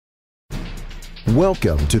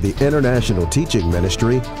Welcome to the International Teaching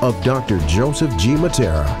Ministry of Dr. Joseph G.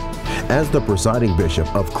 Mattera. As the presiding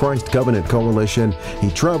bishop of Christ Covenant Coalition, he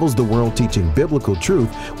travels the world teaching biblical truth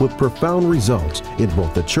with profound results in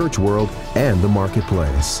both the church world and the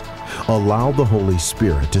marketplace. Allow the Holy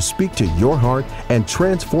Spirit to speak to your heart and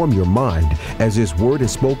transform your mind as His Word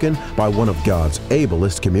is spoken by one of God's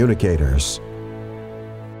ablest communicators.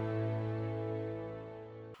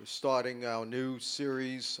 We're starting our new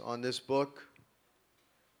series on this book.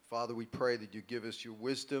 Father, we pray that you give us your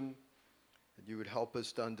wisdom and you would help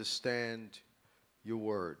us to understand your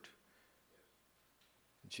word.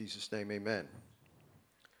 In Jesus' name, amen.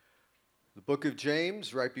 The book of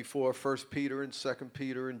James, right before 1 Peter and 2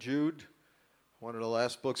 Peter and Jude, one of the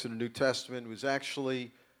last books in the New Testament, was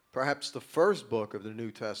actually perhaps the first book of the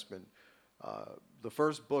New Testament. The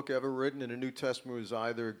first book ever written in the New Testament was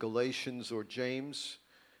either Galatians or James,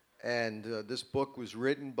 and this book was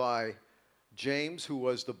written by James, who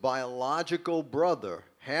was the biological brother,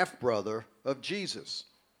 half-brother of Jesus.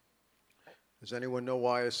 Does anyone know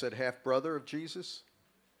why I said half-brother of Jesus?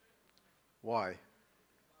 Why?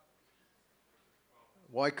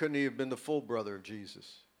 Why couldn't he have been the full brother of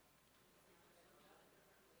Jesus?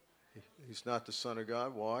 He's not the Son of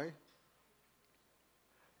God. Why?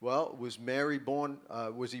 Well, was Mary born,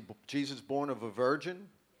 Jesus born of a virgin?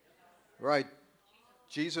 Right.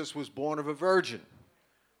 Jesus was born of a virgin.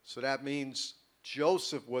 So that means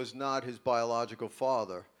Joseph was not his biological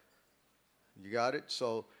father. You got it?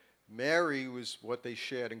 So Mary was what they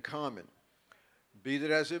shared in common. Be that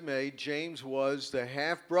as it may, James was the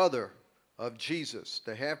half-brother of Jesus,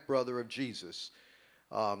 the half-brother of Jesus.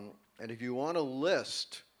 And if you want a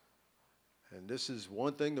list, and this is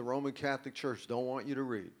one thing the Roman Catholic Church don't want you to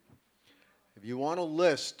read. If you want a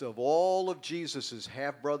list of all of Jesus'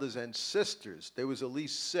 half-brothers and sisters, there was at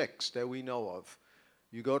least 6 that we know of.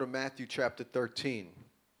 You go to Matthew chapter 13,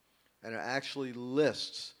 and it actually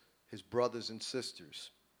lists his brothers and sisters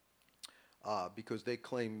because they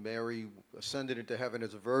claim Mary ascended into heaven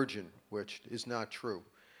as a virgin, which is not true.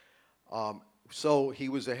 So he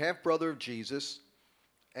was a half-brother of Jesus,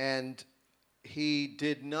 and he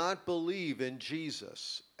did not believe in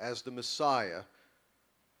Jesus as the Messiah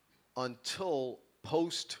until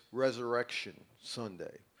post-resurrection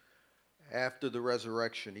Sunday. After the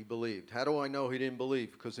resurrection, he believed. How do I know he didn't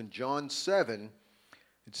believe? Because in John 7,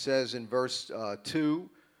 it says in verse 2,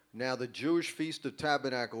 now the Jewish Feast of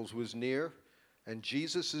Tabernacles was near, and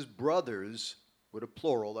Jesus' brothers, with a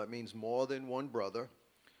plural, that means more than one brother,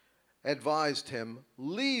 advised him,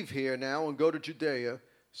 leave here now and go to Judea,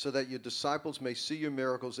 so that your disciples may see your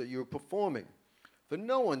miracles that you are performing. For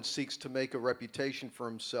no one seeks to make a reputation for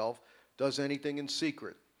himself, does anything in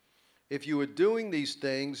secret. If you are doing these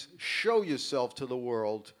things, show yourself to the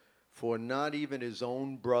world, for not even his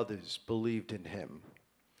own brothers believed in him.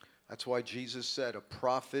 That's why Jesus said a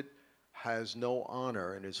prophet has no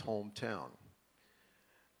honor in his hometown.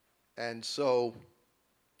 And so,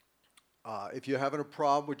 if you're having a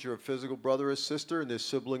problem with your physical brother or sister and their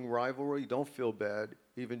sibling rivalry, don't feel bad.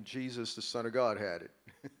 Even Jesus, the Son of God, had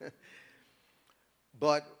it.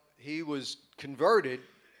 But he was converted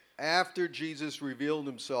after Jesus revealed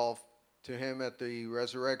himself to him at the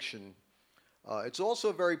resurrection. It's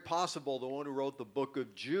also very possible the one who wrote the book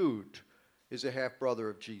of Jude is a half-brother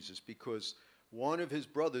of Jesus, because one of his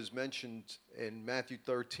brothers mentioned in Matthew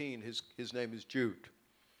 13, his name is Jude.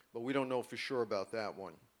 But we don't know for sure about that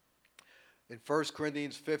one. In 1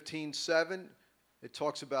 Corinthians 15:7, it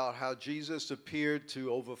talks about how Jesus appeared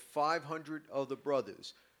to over 500 of the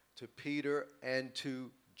brothers, to Peter and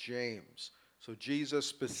to James. So Jesus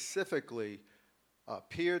specifically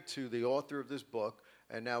appeared to the author of this book,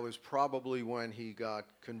 and that was probably when he got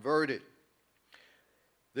converted.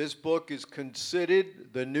 This book is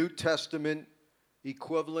considered the New Testament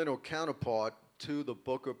equivalent or counterpart to the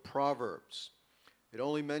book of Proverbs. It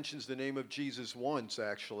only mentions the name of Jesus once,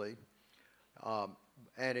 actually,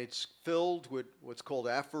 and it's filled with what's called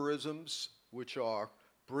aphorisms, which are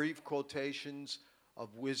brief quotations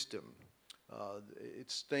of wisdom.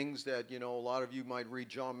 It's things that, a lot of you might read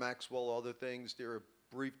John Maxwell, other things. There are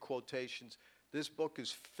brief quotations. This book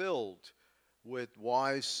is filled with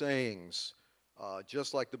wise sayings,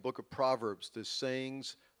 just like the book of Proverbs, the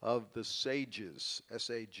sayings of the sages,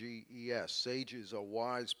 S-A-G-E-S. Sages are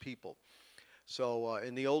wise people. So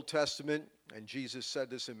in the Old Testament, and Jesus said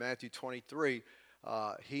this in Matthew 23,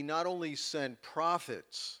 he not only sent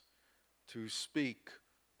prophets to speak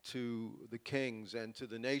to the kings and to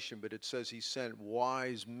the nation, but it says he sent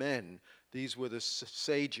wise men. These were the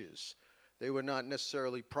sages. They were not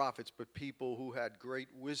necessarily prophets, but people who had great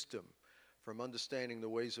wisdom from understanding the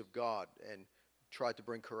ways of God. And tried to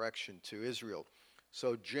bring correction to Israel.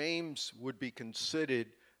 So James would be considered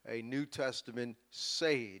a New Testament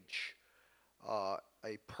sage,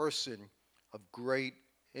 a person of great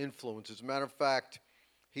influence. As a matter of fact,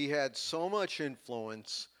 he had so much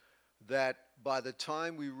influence that by the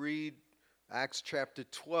time we read Acts chapter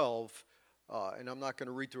 12, and I'm not going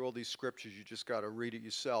to read through all these scriptures, you just got to read it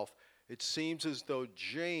yourself, it seems as though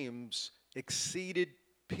James exceeded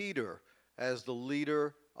Peter as the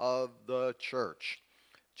leader of the church.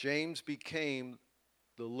 James became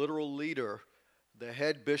the literal leader, the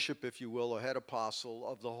head bishop, if you will, or head apostle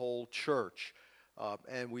of the whole church.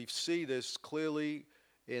 And we see this clearly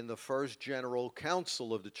in the first general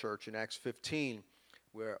council of the church in Acts 15,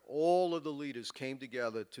 where all of the leaders came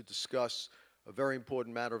together to discuss a very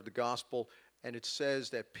important matter of the gospel. And it says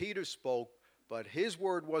that Peter spoke, but his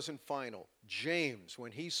word wasn't final. James,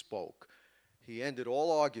 when he spoke, he ended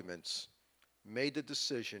all arguments, made the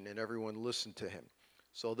decision, and everyone listened to him.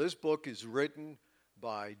 So this book is written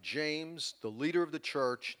by James, the leader of the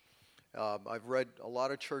church. I've read a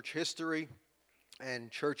lot of church history,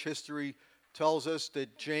 and church history tells us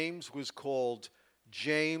that James was called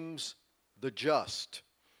James the Just.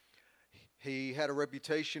 He had a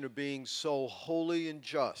reputation of being so holy and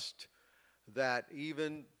just that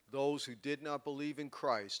even those who did not believe in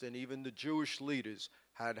Christ, and even the Jewish leaders,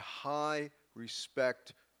 had high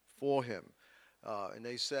respect for him. And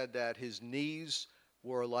they said that his knees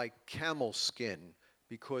were like camel skin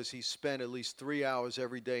because he spent at least 3 hours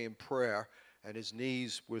every day in prayer, and his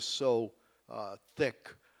knees were so thick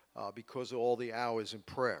because of all the hours in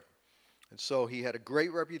prayer. And so he had a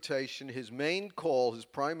great reputation. His main call, his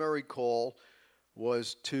primary call,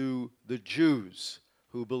 was to the Jews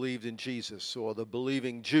who believed in Jesus, or the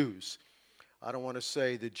believing Jews. I don't want to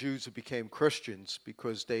say the Jews who became Christians,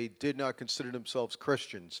 because they did not consider themselves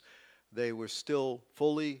Christians. They were still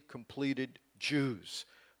fully completed Jews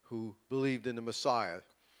who believed in the Messiah.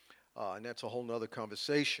 And that's a whole other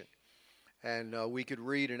conversation. And we could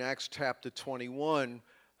read in Acts chapter 21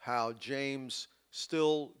 how James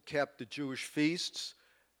still kept the Jewish feasts,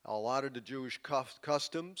 a lot of the Jewish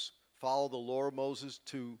customs, followed the law of Moses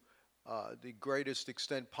to the greatest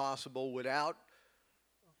extent possible without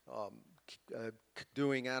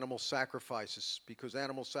doing animal sacrifices, because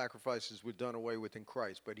animal sacrifices were done away with in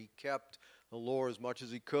Christ. But he kept the law as much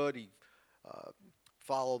as he could. He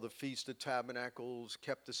followed the Feast of Tabernacles,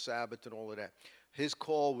 kept the Sabbath and all of that. His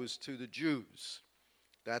call was to the Jews.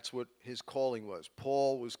 That's what his calling was.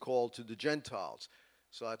 Paul was called to the Gentiles.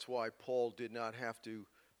 So that's why Paul did not have to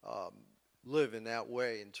live in that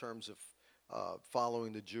way in terms of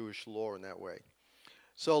following the Jewish law in that way.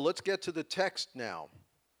 So let's get to the text now.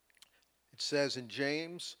 It says in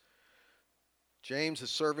James, a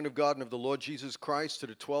servant of God and of the Lord Jesus Christ, to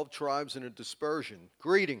the 12 tribes in a dispersion,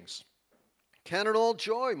 greetings. Count it all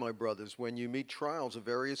joy, my brothers, when you meet trials of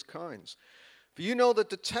various kinds. For you know that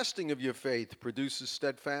the testing of your faith produces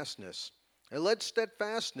steadfastness. And let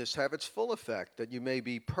steadfastness have its full effect, that you may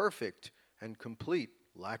be perfect and complete,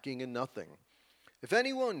 lacking in nothing. If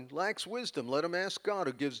anyone lacks wisdom, let him ask God,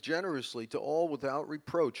 who gives generously to all without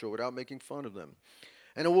reproach or without making fun of them,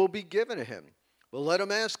 and it will be given to him. But let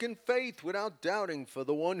him ask in faith without doubting, for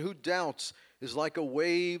the one who doubts is like a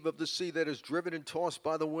wave of the sea that is driven and tossed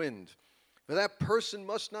by the wind. For that person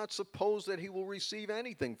must not suppose that he will receive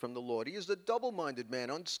anything from the Lord. He is a double-minded man,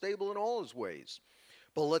 unstable in all his ways.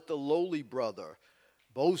 But let the lowly brother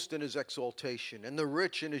boast in his exaltation, and the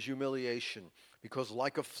rich in his humiliation, because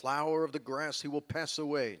like a flower of the grass he will pass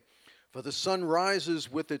away. For the sun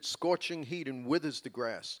rises with its scorching heat and withers the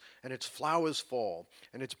grass, and its flowers fall,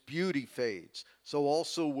 and its beauty fades. So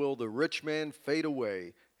also will the rich man fade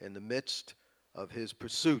away in the midst of his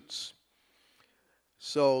pursuits.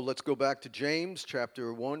 So let's go back to James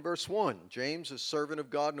chapter 1, verse 1. James, a servant of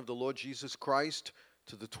God and of the Lord Jesus Christ,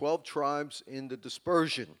 to the 12 tribes in the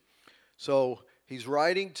dispersion. So he's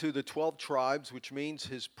writing to the 12 tribes, which means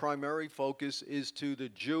his primary focus is to the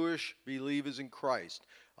Jewish believers in Christ.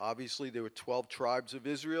 Obviously, there were 12 tribes of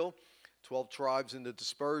Israel. 12 tribes in the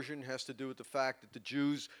dispersion has to do with the fact that the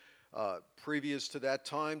Jews, previous to that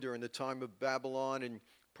time, during the time of Babylon and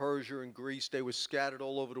Persia and Greece, they were scattered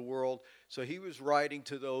all over the world. So he was writing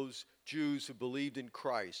to those Jews who believed in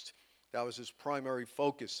Christ. That was his primary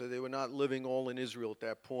focus. So they were not living all in Israel at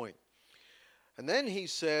that point. And then he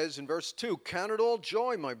says in verse 2, count it all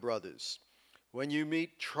joy, my brothers, when you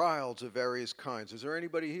meet trials of various kinds. Is there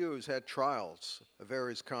anybody here who's had trials of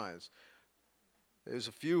various kinds? There's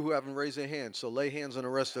a few who haven't raised their hands, so lay hands on the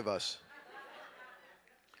rest of us.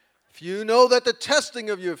 If you know that the testing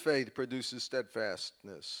of your faith produces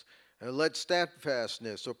steadfastness, And let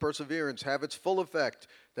steadfastness or perseverance have its full effect,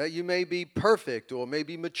 that you may be perfect or may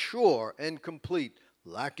be mature and complete,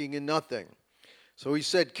 lacking in nothing. So he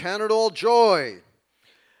said, count it all joy.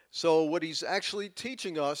 So what he's actually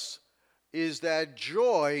teaching us is that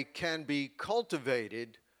joy can be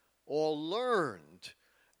cultivated or learned,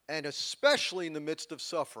 and especially in the midst of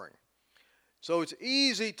suffering. So it's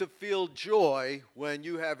easy to feel joy when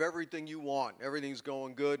you have everything you want. Everything's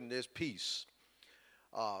going good and there's peace.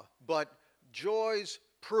 But joy's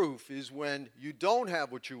proof is when you don't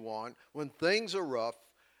have what you want, when things are rough,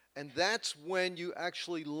 and that's when you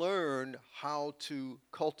actually learn how to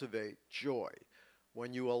cultivate joy,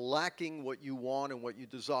 when you are lacking what you want and what you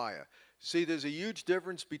desire. See, there's a huge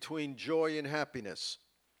difference between joy and happiness.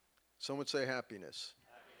 Some would say happiness.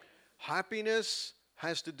 Happiness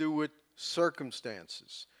has to do with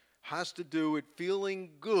circumstances, has to do with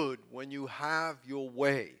feeling good when you have your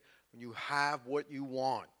way, when you have what you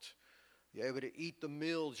want. You're able to eat the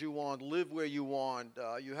meals you want, live where you want,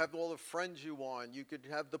 you have all the friends you want, you could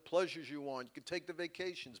have the pleasures you want, you could take the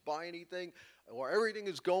vacations, buy anything, or everything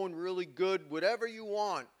is going really good, whatever you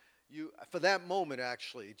want. For that moment,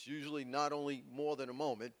 actually, it's usually not only more than a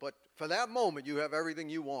moment, but for that moment, you have everything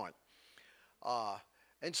you want.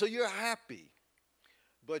 And so you're happy.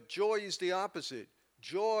 But joy is the opposite.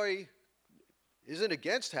 Joy isn't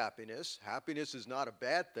against happiness. Happiness is not a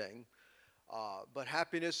bad thing. But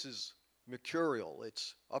happiness is mercurial.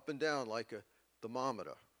 It's up and down like a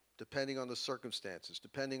thermometer, depending on the circumstances,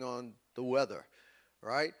 depending on the weather,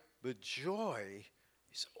 right? But joy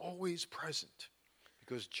is always present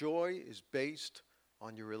because joy is based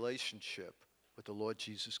on your relationship with the Lord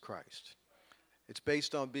Jesus Christ. It's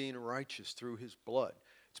based on being righteous through his blood.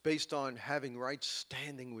 It's based on having right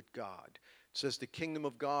standing with God. It says the kingdom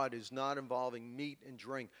of God is not involving meat and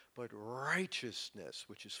drink, but righteousness,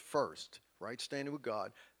 which is first, right standing with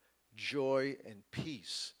God, joy and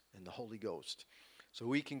peace in the Holy Ghost. So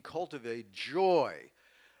we can cultivate joy.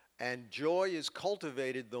 And joy is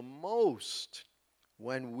cultivated the most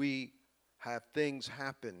when we have things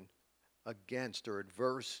happen against or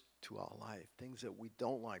adverse to our life, things that we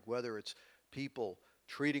don't like, whether it's people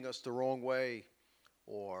treating us the wrong way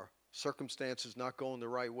or circumstances not going the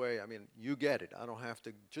right way. I mean, you get it. I don't have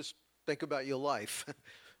to just think about your life.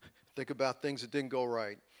 Think about things that didn't go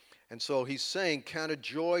right. And so he's saying, count it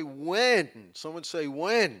joy when. Someone say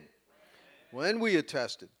when. When we are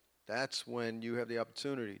tested. That's when you have the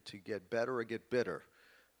opportunity to get better or get bitter,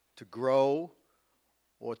 to grow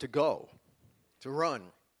or to go, to run.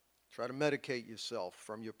 Try to medicate yourself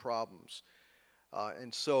from your problems.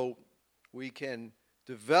 And so we can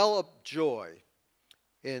develop joy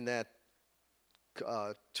in that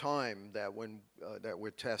time that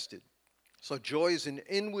we're tested. So joy is an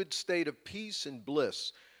inward state of peace and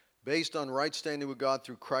bliss based on right standing with God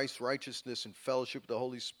through Christ's righteousness and fellowship with the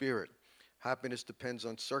Holy Spirit. Happiness depends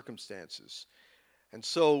on circumstances. And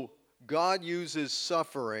so God uses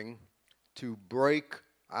suffering to break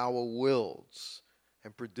our wills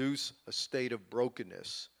and produce a state of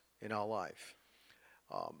brokenness in our life.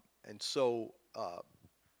 And so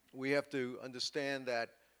we have to understand that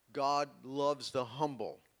God loves the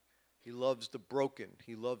humble. He loves the broken.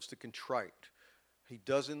 He loves the contrite. He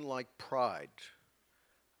doesn't like pride.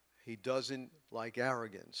 He doesn't like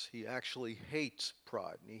arrogance. He actually hates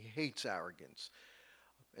pride, and he hates arrogance.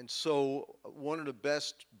 And so one of the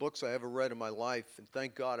best books I ever read in my life, and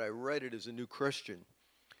thank God I read it as a new Christian,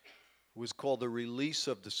 was called The Release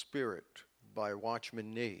of the Spirit by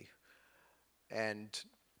Watchman Nee. And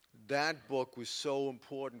that book was so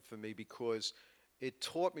important for me because it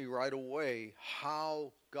taught me right away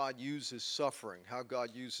how God uses suffering, how God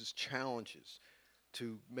uses challenges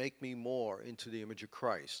to make me more into the image of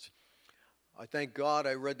Christ. I thank God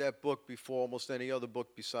I read that book before almost any other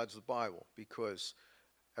book besides the Bible, because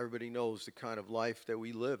everybody knows the kind of life that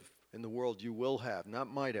we live in the world. You will have, not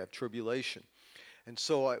might have, tribulation. And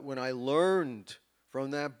so when I learned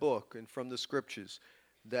from that book and from the scriptures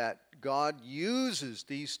that God uses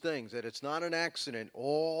these things, that it's not an accident,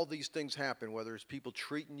 all these things happen, whether it's people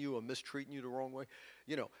treating you or mistreating you the wrong way,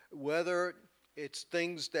 whether it's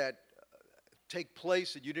things that take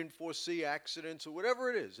place that you didn't foresee, accidents or whatever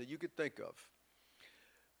it is that you could think of.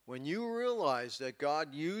 When you realize that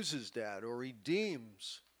God uses that or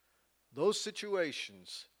redeems those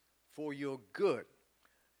situations for your good,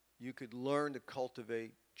 you could learn to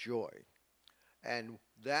cultivate joy. And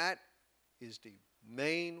that is the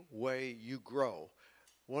main way you grow.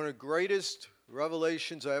 One of the greatest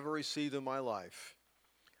revelations I ever received in my life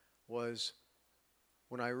was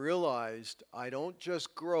when I realized I don't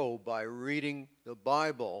just grow by reading the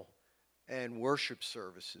Bible and worship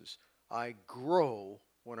services. I grow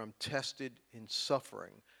when I'm tested in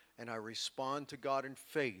suffering and I respond to God in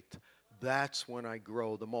faith, that's when I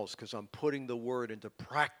grow the most, because I'm putting the word into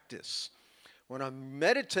practice. When I'm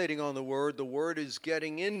meditating on the word is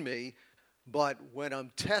getting in me, but when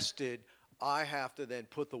I'm tested, I have to then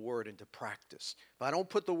put the word into practice. If I don't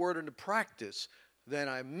put the word into practice, then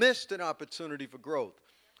I missed an opportunity for growth.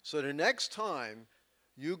 So the next time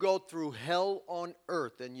you go through hell on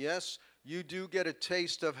earth, and yes, you do get a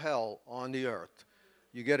taste of hell on the earth.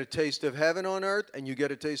 You get a taste of heaven on earth, and you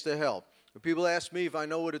get a taste of hell. When people ask me if I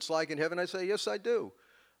know what it's like in heaven, I say, yes, I do.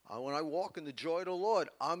 When I walk in the joy of the Lord,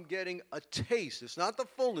 I'm getting a taste. It's not the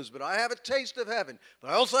fullness, but I have a taste of heaven. But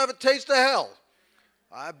I also have a taste of hell.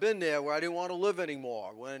 I've been there where I didn't want to live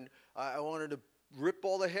anymore, when I wanted to rip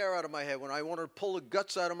all the hair out of my head, when I wanted to pull the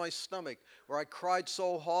guts out of my stomach, where I cried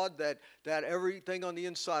so hard that everything on the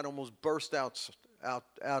inside almost burst out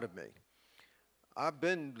of me. I've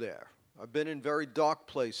been there. I've been in very dark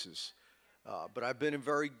places, but I've been in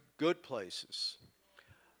very good places.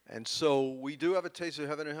 And so we do have a taste of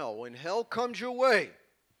heaven and hell. When hell comes your way,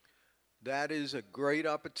 that is a great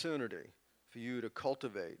opportunity for you to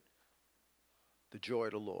cultivate the joy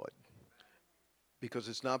of the Lord. Because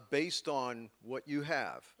it's not based on what you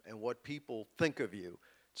have and what people think of you.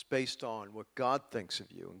 It's based on what God thinks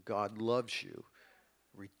of you. And God loves you,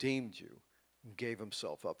 redeemed you, and gave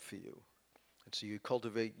himself up for you. And so you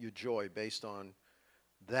cultivate your joy based on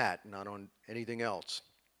that, not on anything else.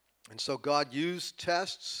 And so God used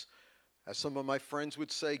tests, as some of my friends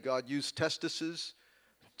would say, God used testises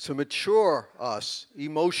to mature us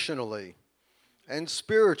emotionally and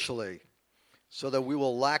spiritually so that we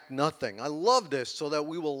will lack nothing. I love this, so that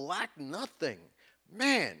we will lack nothing.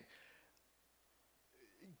 Man,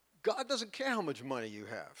 God doesn't care how much money you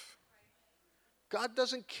have. God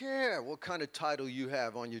doesn't care what kind of title you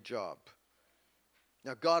have on your job.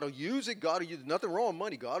 Now, God will use it. God will use nothing wrong with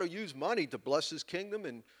money. God will use money to bless his kingdom,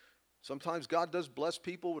 and sometimes God does bless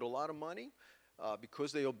people with a lot of money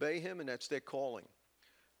because they obey him, and that's their calling.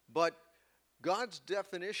 But God's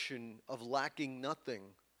definition of lacking nothing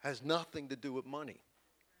has nothing to do with money.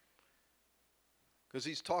 Because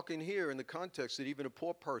he's talking here in the context that even a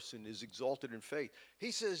poor person is exalted in faith. He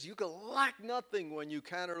says you can lack nothing when you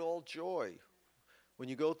count it all joy, when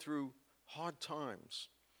you go through hard times.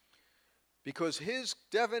 Because his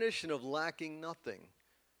definition of lacking nothing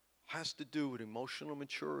has to do with emotional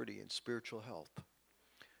maturity and spiritual health.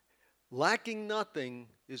 Lacking nothing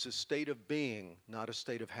is a state of being, not a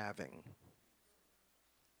state of having.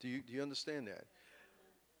 Do you understand that?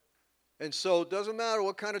 And so it doesn't matter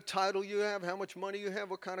what kind of title you have, how much money you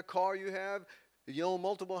have, what kind of car you have, if you own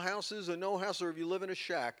multiple houses or no house, or if you live in a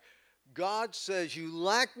shack. God says you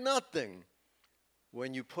lack nothing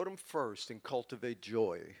when you put him first and cultivate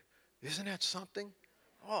joy. Isn't that something?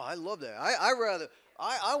 Oh, I love that.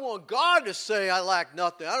 I want God to say I lack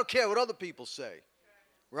nothing. I don't care what other people say.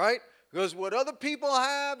 Right? Because what other people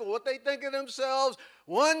have or what they think of themselves,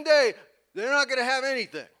 one day they're not going to have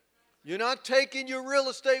anything. You're not taking your real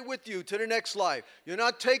estate with you to the next life. You're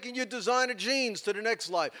not taking your designer jeans to the next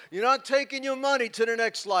life. You're not taking your money to the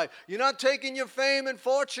next life. You're not taking your fame and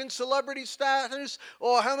fortune, celebrity status,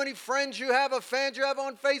 or how many friends you have or fans you have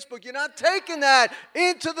on Facebook. You're not taking that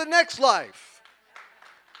into the next life.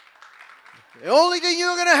 The only thing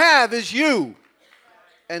you're going to have is you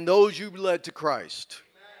and those you led to Christ.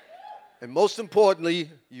 And most importantly,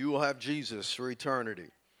 you will have Jesus for eternity.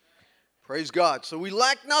 Praise God. So we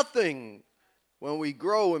lack nothing when we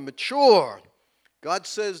grow and mature. God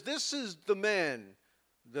says, this is the man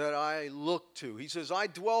that I look to. He says, I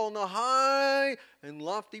dwell in a high and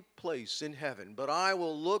lofty place in heaven, but I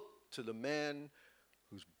will look to the man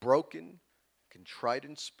who's broken, contrite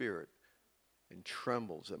in spirit, and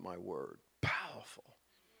trembles at my word. Powerful.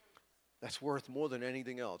 That's worth more than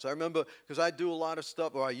anything else. I remember, because I do a lot of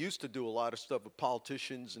stuff, or I used to do a lot of stuff with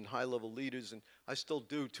politicians and high-level leaders, and I still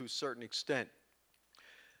do to a certain extent.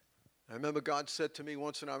 I remember God said to me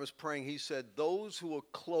once when I was praying, he said, those who are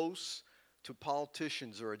close to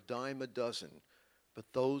politicians are a dime a dozen, but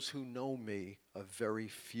those who know me are very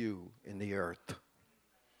few in the earth.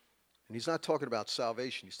 And he's not talking about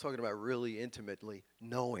salvation. He's talking about really intimately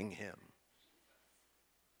knowing him.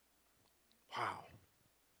 Wow.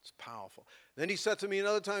 It's powerful. Then he said to me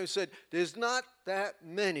another time, he said, there's not that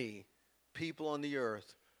many people on the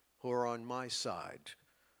earth who are on my side.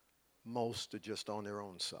 Most are just on their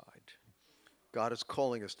own side. God is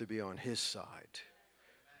calling us to be on his side.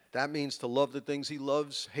 That means to love the things he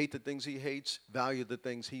loves, hate the things he hates, value the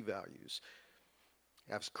things he values.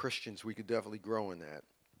 As Christians, we could definitely grow in that.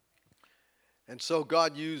 And so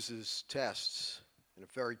God uses tests in a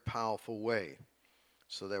very powerful way.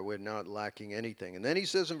 so that we're not lacking anything. And then he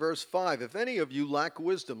says in verse 5, if any of you lack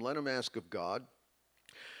wisdom, let him ask of God,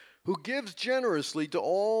 who gives generously to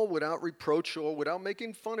all without reproach or without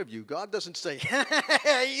making fun of you. God doesn't say,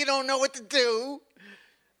 you don't know what to do.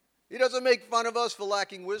 He doesn't make fun of us for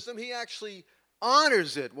lacking wisdom. He actually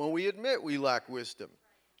honors it when we admit we lack wisdom.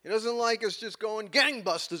 He doesn't like us just going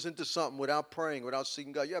gangbusters into something without praying, without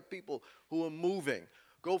seeking God. You have people who are moving,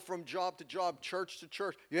 go from job to job, church to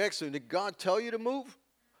church. You ask them, did God tell you to move?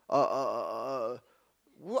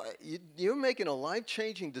 What? You're making a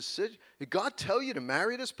life-changing decision? Did God tell you to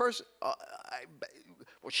marry this person?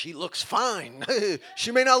 Well, she looks fine.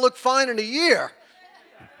 She may not look fine in a year.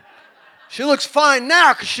 She looks fine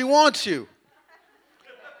now because she wants you.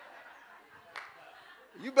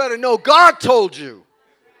 You better know God told you.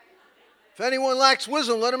 If anyone lacks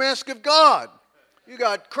wisdom, let him ask of God. You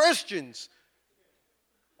got Christians.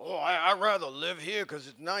 Oh, I'd rather live here because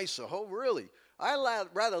it's nicer. Oh, really? I'd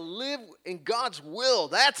rather live in God's will.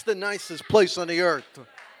 That's the nicest place on the earth.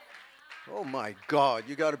 Oh, my God.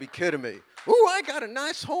 You got to be kidding me. Ooh, I got a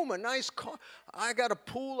nice home, a nice car. I got a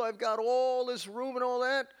pool. I've got all this room and all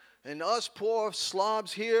that. And us poor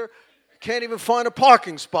slobs here can't even find a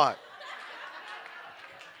parking spot.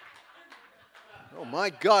 Oh, my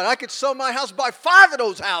God. I could sell my house, buy 5 of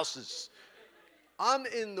those houses. I'm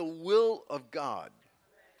in the will of God.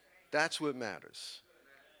 That's what matters.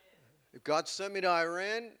 If God sent me to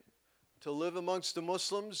Iran to live amongst the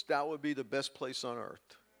Muslims, that would be the best place on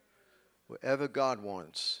earth. Wherever God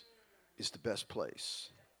wants is the best place.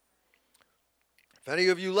 If any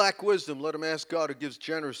of you lack wisdom, let him ask God, who gives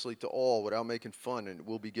generously to all without making fun, and it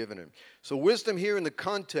will be given him. So wisdom here in the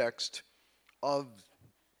context of,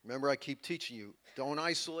 remember I keep teaching you, don't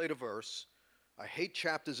isolate a verse. I hate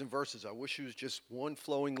chapters and verses. I wish it was just one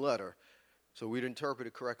flowing letter so we'd interpret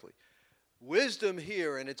it correctly. Wisdom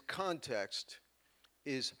here in its context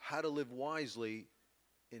is how to live wisely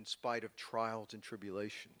in spite of trials and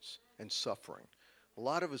tribulations and suffering. A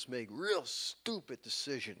lot of us make real stupid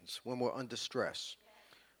decisions when we're under stress,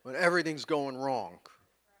 when everything's going wrong,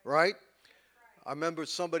 right? I remember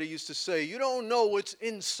somebody used to say, you don't know what's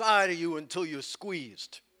inside of you until you're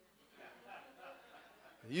squeezed.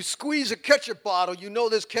 You squeeze a ketchup bottle, you know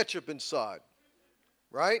there's ketchup inside,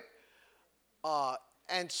 right?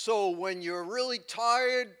 And so when you're really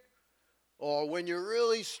tired or when you're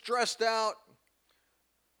really stressed out,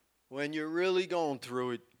 when you're really going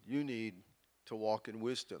through it, you need to walk in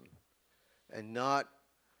wisdom and not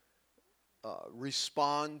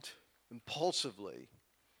respond impulsively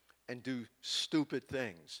and do stupid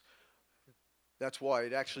things. That's why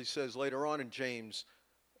it actually says later on in James,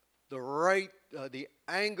 the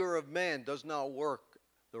anger of man does not work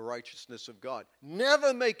the righteousness of God.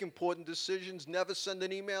 Never make important decisions. Never send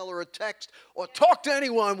an email or a text or talk to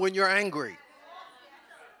anyone when you're angry.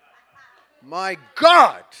 My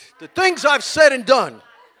God, the things I've said and done.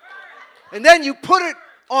 And then you put it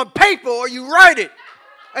on paper or you write it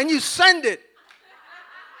and you send it.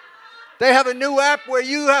 They have a new app where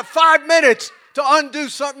you have 5 minutes to undo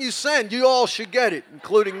something you send. You all should get it,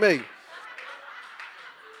 including me.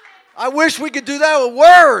 I wish we could do that with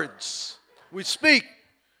words we speak.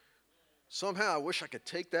 Somehow I wish I could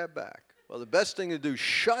take that back. Well, the best thing to do,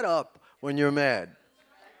 shut up when you're mad.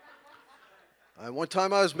 One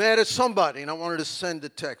time I was mad at somebody and I wanted to send a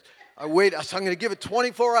text. I waited. I said, I'm going to give it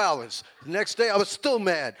 24 hours. The next day I was still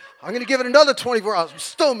mad. I'm going to give it another 24 hours. I'm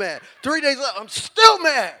still mad. 3 days later, I'm still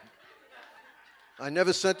mad. I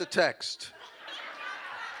never sent a text.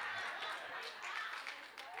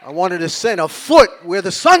 I wanted to send a foot where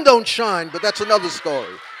the sun don't shine, but that's another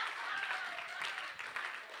story.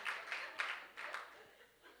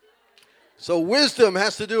 So wisdom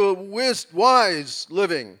has to do with wise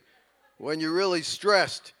living when you're really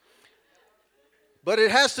stressed. But it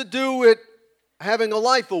has to do with having a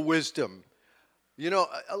life of wisdom. You know,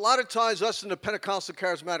 a lot of times us in the Pentecostal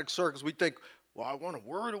charismatic circles, we think, well, I want a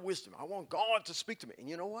word of wisdom. I want God to speak to me. And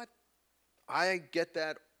you know what? I get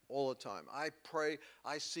that all the time. I pray.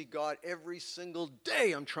 I see God every single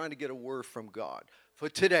day. I'm trying to get a word from God. For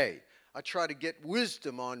today, I try to get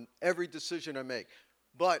wisdom on every decision I make.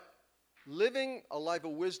 But living a life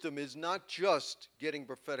of wisdom is not just getting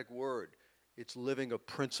prophetic word. It's living a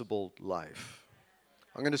principled life.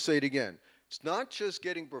 I'm going to say it again. It's not just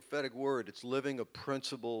getting prophetic word. It's living a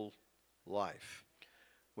principled life.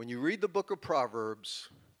 When you read the book of Proverbs,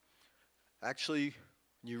 actually,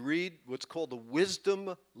 you read what's called the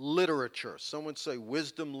wisdom literature. Someone say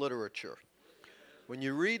wisdom literature. When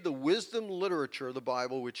you read the wisdom literature of the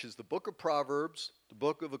Bible, which is the book of Proverbs, the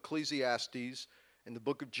book of Ecclesiastes, and the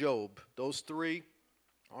book of Job, those 3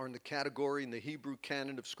 are in the category in the Hebrew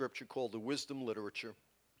canon of Scripture called the wisdom literature.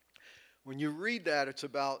 When you read that, it's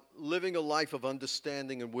about living a life of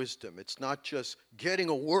understanding and wisdom. It's not just getting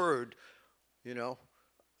a word, you know.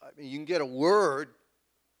 I mean, you can get a word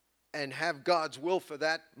and have God's will for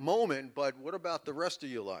that moment, but what about the rest of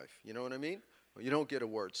your life? You know what I mean? Well, you don't get a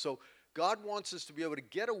word. So God wants us to be able to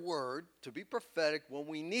get a word, to be prophetic when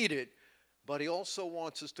we need it, but he also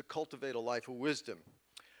wants us to cultivate a life of wisdom.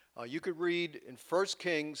 You could read in 1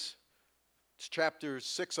 Kings, it's chapter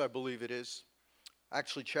 6, I believe it is,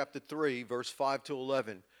 actually chapter 3, verse 5 to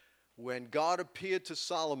 11, when God appeared to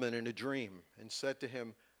Solomon in a dream and said to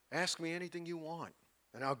him, ask me anything you want,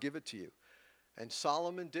 and I'll give it to you. And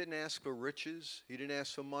Solomon didn't ask for riches, he didn't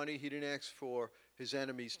ask for money, he didn't ask for his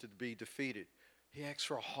enemies to be defeated. He asked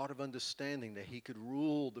for a heart of understanding that he could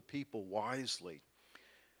rule the people wisely.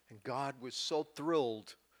 And God was so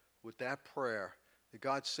thrilled with that prayer that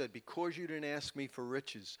God said, because you didn't ask me for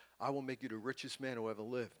riches, I will make you the richest man who ever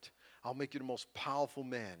lived. I'll make you the most powerful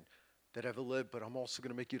man that ever lived, but I'm also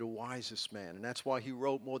going to make you the wisest man. And that's why he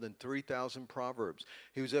wrote more than 3,000 proverbs.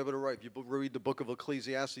 He was able to write, if you read the book of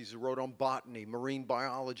Ecclesiastes, he wrote on botany, marine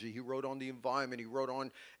biology, he wrote on the environment, he wrote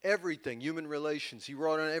on everything, human relations, he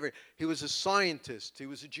wrote on everything. He was a scientist, he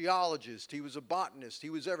was a geologist, he was a botanist,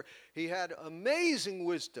 he had amazing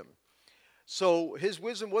wisdom. So his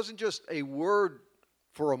wisdom wasn't just a word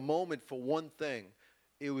for a moment for one thing.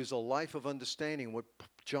 It was a life of understanding. What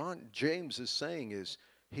James is saying is,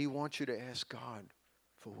 he wants you to ask God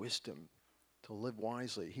for wisdom, to live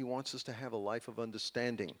wisely. He wants us to have a life of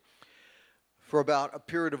understanding. For about a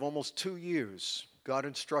period of almost 2 years, God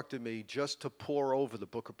instructed me just to pore over the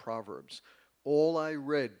book of Proverbs. All I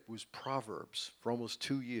read was Proverbs for almost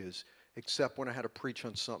 2 years, except when I had to preach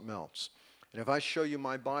on something else. And if I show you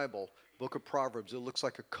my Bible, book of Proverbs, it looks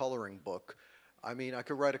like a coloring book. I mean, I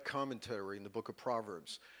could write a commentary in the book of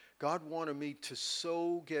Proverbs. God wanted me to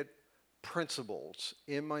so get principles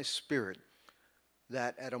in my spirit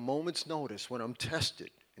that at a moment's notice, when I'm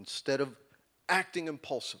tested, instead of acting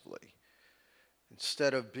impulsively,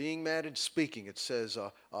 instead of being mad and speaking, it says,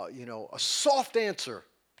 a soft answer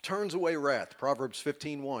turns away wrath. Proverbs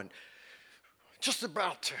 15:1. Just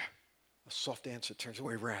about to. A soft answer turns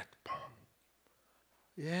away wrath. Boom.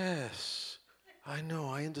 Yes, I know,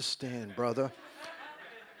 I understand, brother.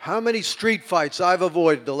 How many street fights I've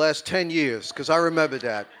avoided the last 10 years, because I remember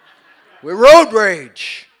that. With road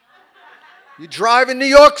rage. You drive in New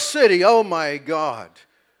York City, oh my God.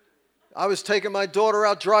 I was taking my daughter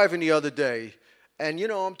out driving the other day, and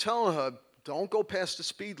I'm telling her, don't go past the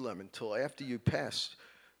speed limit until after you pass.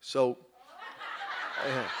 So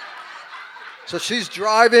she's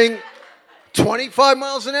driving 25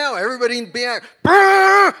 miles an hour. Everybody in behind.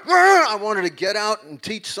 I wanted to get out and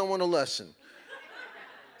teach someone a lesson.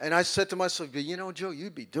 And I said to myself, Joe,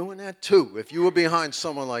 you'd be doing that too if you were behind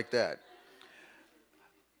someone like that.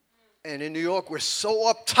 And in New York, we're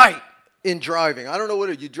so uptight in driving. I don't know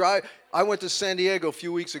what you drive. I went to San Diego a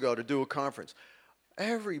few weeks ago to do a conference.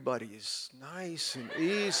 Everybody is nice and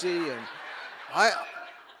easy.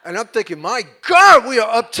 And I'm thinking, my God, we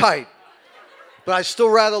are uptight. But I still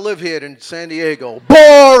rather live here than San Diego.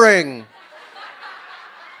 Boring.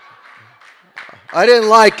 I didn't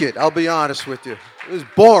like it, I'll be honest with you. It was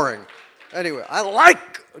boring. Anyway, I don't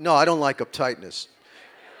like uptightness.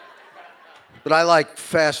 But I like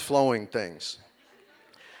fast-flowing things.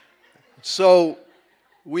 So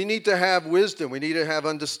we need to have wisdom. We need to have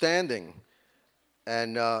understanding.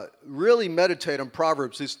 And really meditate on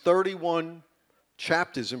Proverbs. There's 31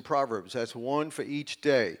 chapters in Proverbs. That's one for each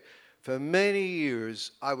day. For many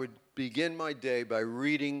years, I would begin my day by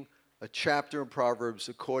reading a chapter in Proverbs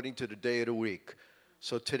according to the day of the week.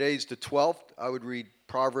 So today's the 12th. I would read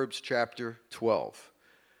Proverbs chapter 12.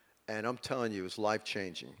 And I'm telling you, it's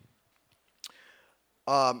life-changing.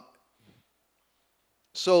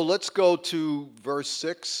 So let's go to verse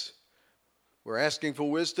 6. We're asking for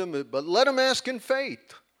wisdom, but let him ask in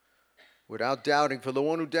faith, without doubting. For the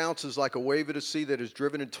one who doubts is like a wave of the sea that is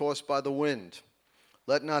driven and tossed by the wind.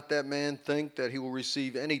 Let not that man think that he will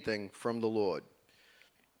receive anything from the Lord.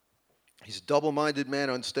 He's a double-minded man,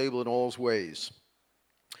 unstable in all his ways.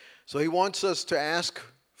 So he wants us to ask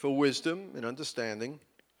for wisdom and understanding,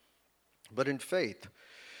 but in faith.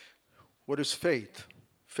 What is faith?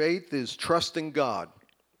 Faith is trusting God.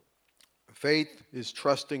 Faith is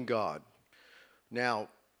trusting God. Now,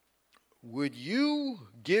 would you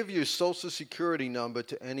give your Social Security number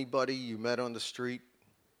to anybody you met on the street?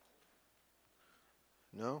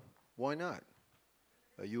 No? Why not?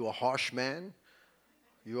 Are you a harsh man?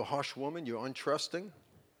 Are you a harsh woman? You're untrusting?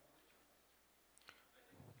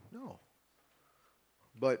 No.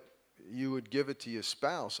 But you would give it to your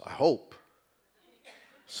spouse. I hope.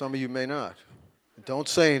 Some of you may not. Don't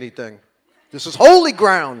say anything. This is holy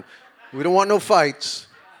ground. We don't want no fights.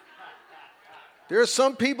 There are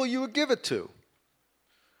some people you would give it to.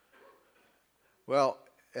 Well,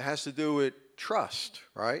 it has to do with trust,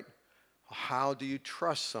 right? How do you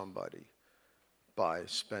trust somebody? By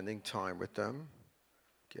spending time with them,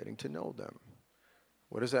 getting to know them.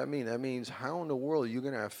 What does that mean? That means how in the world are you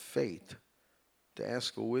going to have faith to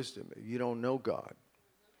ask for wisdom if you don't know God?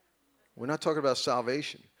 We're not talking about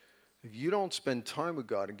salvation. If you don't spend time with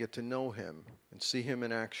God and get to know Him and see Him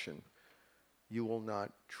in action, you will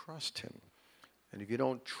not trust Him. And if you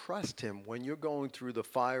don't trust Him, when you're going through the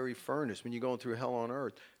fiery furnace, when you're going through hell on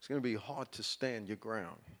earth, it's going to be hard to stand your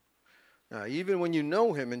ground. Now, even when you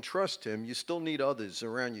know Him and trust Him, you still need others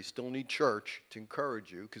around you. You still need church to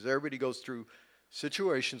encourage you, because everybody goes through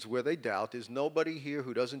situations where they doubt. There's nobody here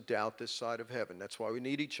who doesn't doubt this side of heaven. That's why we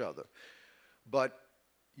need each other. But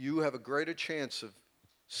you have a greater chance of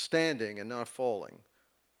standing and not falling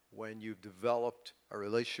when you've developed a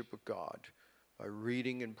relationship with God by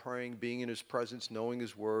reading and praying, being in His presence, knowing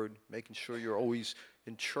His Word, making sure you're always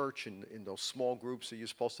in church and in those small groups that you're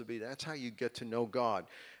supposed to be. That's how you get to know God.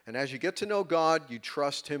 And as you get to know God, you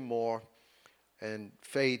trust Him more, and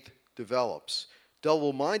faith develops.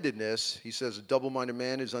 Double-mindedness, he says, a double-minded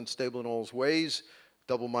man is unstable in all his ways.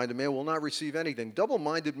 Double-minded man will not receive anything.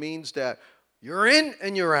 Double-minded means that you're in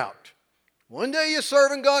and you're out. One day you're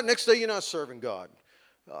serving God, next day you're not serving God.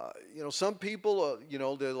 Some people,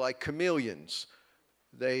 they're like chameleons.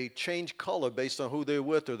 They change color based on who they're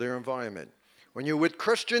with or their environment. When you're with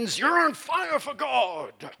Christians, you're on fire for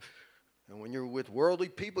God. And when you're with worldly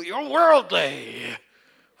people, you're worldly.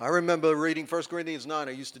 I remember reading 1 Corinthians 9.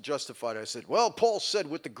 I used to justify it. I said, well, Paul said,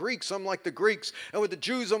 with the Greeks, I'm like the Greeks. And with the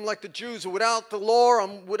Jews, I'm like the Jews. And without the law,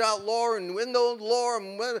 I'm without law. And in the law,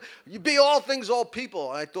 you be all things, all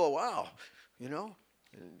people. And I thought, wow, and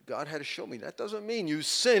God had to show me that doesn't mean you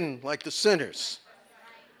sin like the sinners.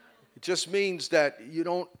 It just means that you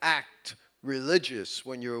don't act religious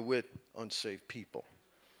when you're with unsaved people.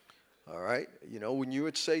 All right? When you're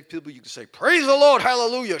with saved people, you can say, praise the Lord,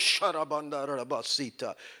 hallelujah,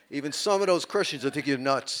 shadabandadabasita. Even some of those Christians, I think you're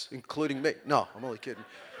nuts, including me. No, I'm only kidding.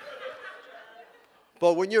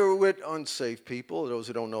 But when you're with unsaved people, those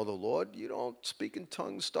who don't know the Lord, you don't speak in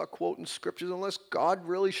tongues, start quoting scriptures unless God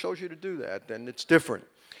really shows you to do that. Then it's different.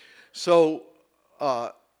 So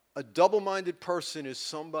a double-minded person is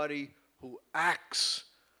somebody who acts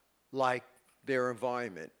like their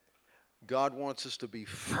environment. God wants us to be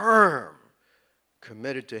firm,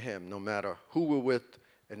 committed to Him, no matter who we're with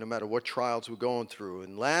and no matter what trials we're going through.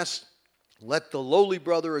 And last, let the lowly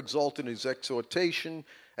brother exalt in his exaltation,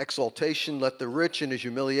 let the rich in his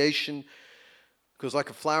humiliation, because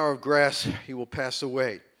like a flower of grass, he will pass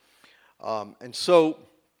away. And so,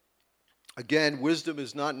 again, wisdom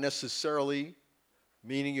is not necessarily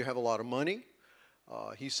meaning you have a lot of money.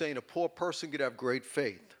 He's saying a poor person could have great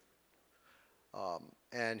faith.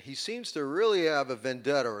 And he seems to really have a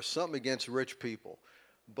vendetta or something against rich people.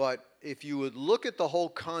 But if you would look at the whole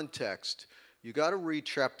context, you got to read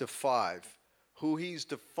chapter 5. Who he's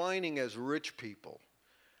defining as rich people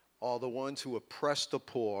are the ones who oppress the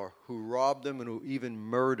poor, who rob them, and who even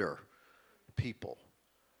murder people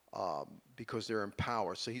because they're in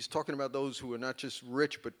power. So he's talking about those who are not just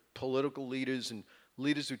rich, but political leaders and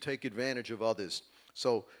leaders who take advantage of others.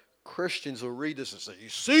 So Christians will read this and say, you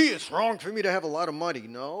see, it's wrong for me to have a lot of money.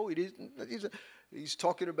 No, it isn't. He's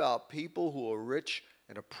talking about people who are rich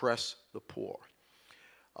and oppress the poor.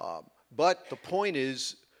 But the point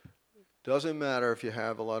is, doesn't matter if you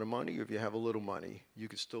have a lot of money or if you have a little money. You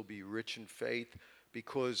can still be rich in faith,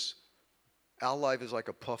 because our life is like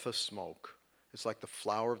a puff of smoke. It's like the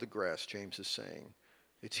flower of the grass, James is saying.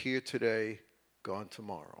 It's here today, gone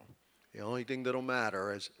tomorrow. The only thing that'll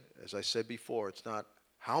matter, as I said before, it's not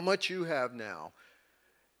how much you have now.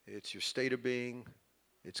 It's your state of being.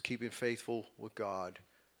 It's keeping faithful with God.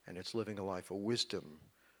 And it's living a life of wisdom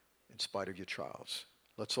in spite of your trials.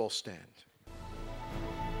 Let's all stand.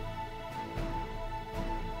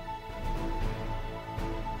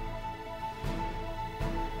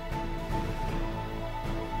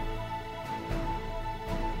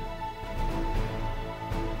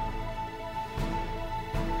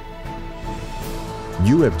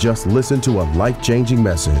 You have just listened to a life-changing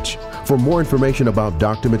message. For more information about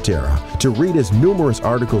Dr. Mattera, to read his numerous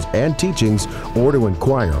articles and teachings, or to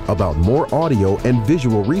inquire about more audio and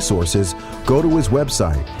visual resources, go to his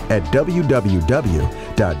website at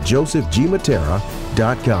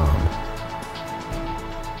www.josephgmattera.com.